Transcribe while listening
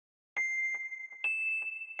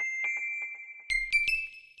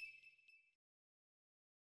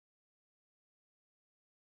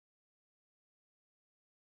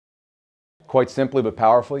quite simply but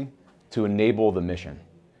powerfully, to enable the mission,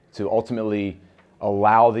 to ultimately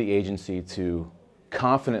allow the agency to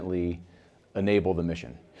confidently enable the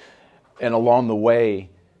mission. And along the way,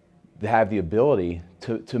 they have the ability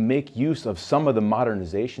to make use of some of the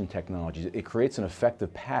modernization technologies. It creates an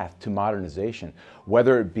effective path to modernization,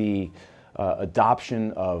 whether it be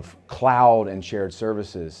adoption of cloud and shared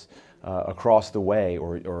services across the way,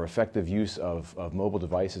 or effective use of mobile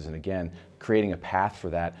devices, and again, creating a path for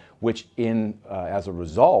that, which as a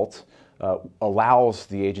result, allows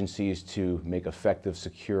the agencies to make effective,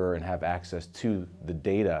 secure, and have access to the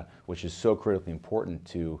data, which is so critically important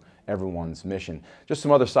to everyone's mission. Just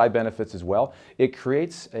some other side benefits as well. It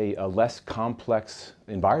creates a less complex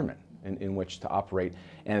environment in which to operate,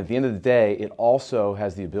 and at the end of the day, it also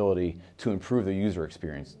has the ability to improve the user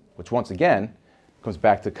experience, which once again comes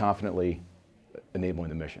back to confidently enabling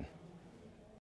the mission.